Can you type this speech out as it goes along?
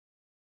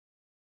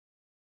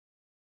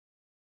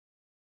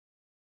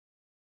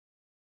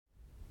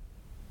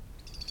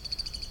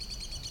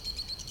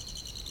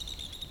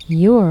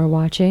You're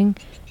watching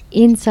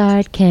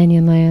Inside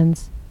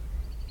Canyonlands.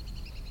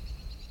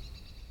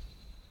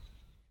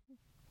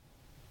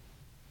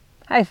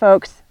 Hi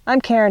folks,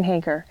 I'm Karen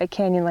Hanker at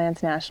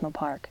Canyonlands National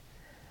Park.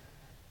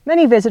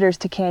 Many visitors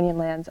to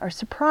Canyonlands are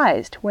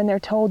surprised when they're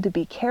told to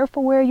be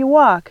careful where you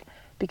walk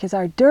because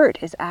our dirt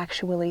is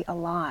actually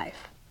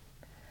alive.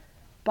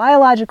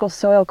 Biological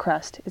soil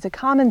crust is a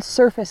common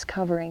surface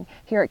covering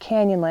here at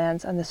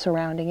Canyonlands and the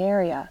surrounding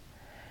area.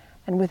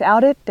 And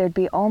without it, there'd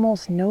be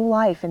almost no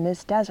life in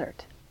this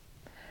desert.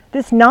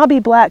 This knobby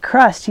black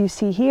crust you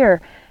see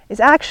here is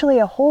actually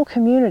a whole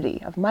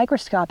community of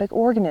microscopic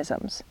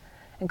organisms,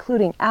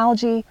 including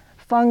algae,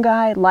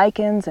 fungi,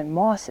 lichens, and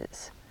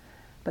mosses.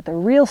 But the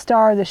real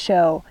star of the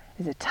show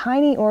is a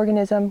tiny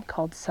organism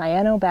called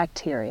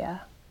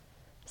cyanobacteria.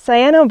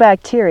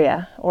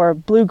 Cyanobacteria, or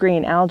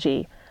blue-green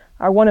algae,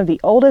 are one of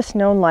the oldest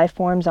known life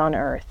forms on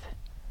Earth.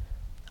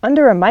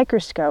 Under a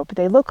microscope,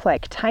 they look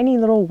like tiny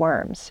little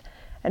worms,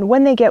 and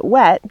when they get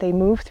wet, they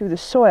move through the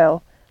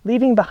soil,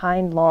 leaving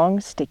behind long,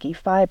 sticky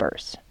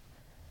fibers.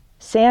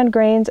 Sand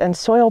grains and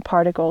soil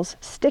particles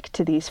stick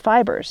to these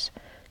fibers,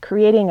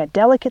 creating a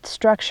delicate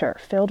structure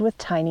filled with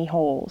tiny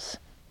holes.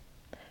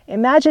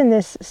 Imagine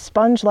this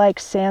sponge-like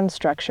sand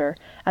structure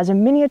as a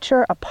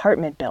miniature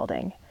apartment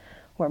building,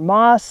 where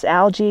moss,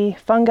 algae,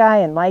 fungi,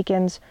 and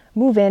lichens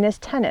move in as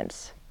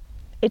tenants.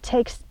 It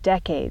takes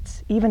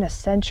decades, even a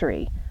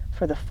century,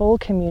 for the full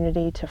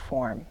community to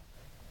form.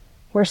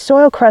 Where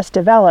soil crust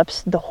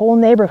develops, the whole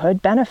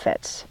neighborhood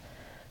benefits.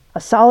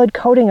 A solid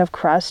coating of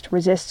crust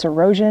resists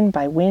erosion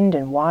by wind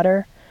and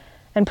water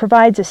and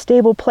provides a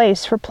stable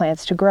place for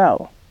plants to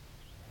grow.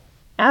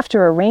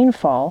 After a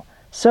rainfall,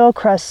 soil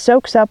crust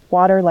soaks up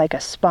water like a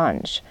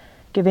sponge,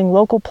 giving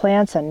local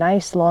plants a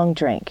nice long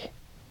drink.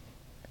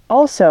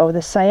 Also, the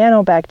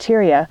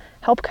cyanobacteria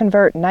help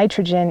convert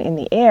nitrogen in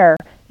the air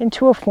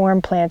into a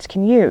form plants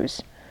can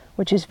use,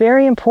 which is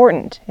very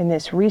important in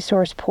this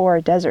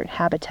resource-poor desert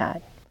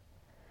habitat.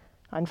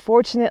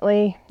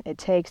 Unfortunately, it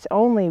takes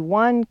only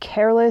one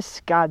careless,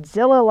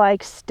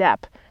 Godzilla-like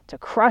step to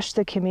crush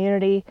the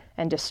community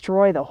and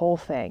destroy the whole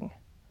thing.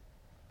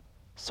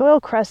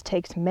 Soil crust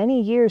takes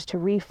many years to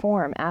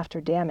reform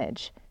after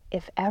damage,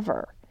 if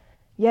ever,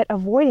 yet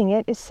avoiding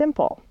it is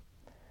simple.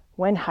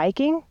 When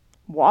hiking,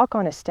 walk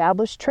on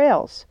established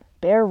trails,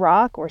 bare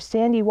rock or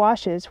sandy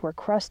washes where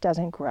crust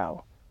doesn't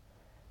grow.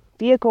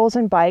 Vehicles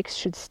and bikes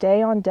should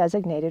stay on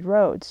designated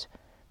roads,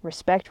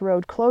 respect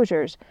road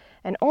closures,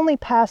 and only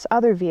pass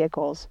other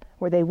vehicles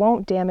where they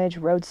won't damage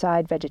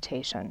roadside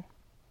vegetation.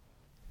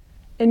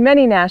 In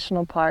many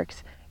national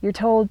parks, you're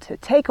told to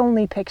take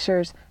only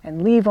pictures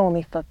and leave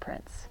only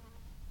footprints.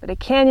 But at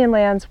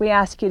Canyonlands, we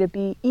ask you to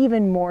be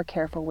even more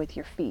careful with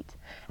your feet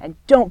and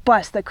don't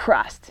bust the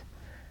crust.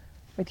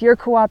 With your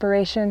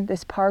cooperation,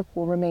 this park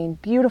will remain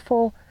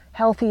beautiful,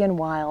 healthy, and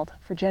wild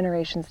for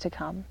generations to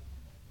come.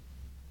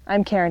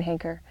 I'm Karen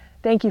Hanker.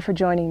 Thank you for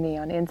joining me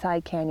on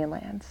Inside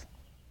Canyonlands.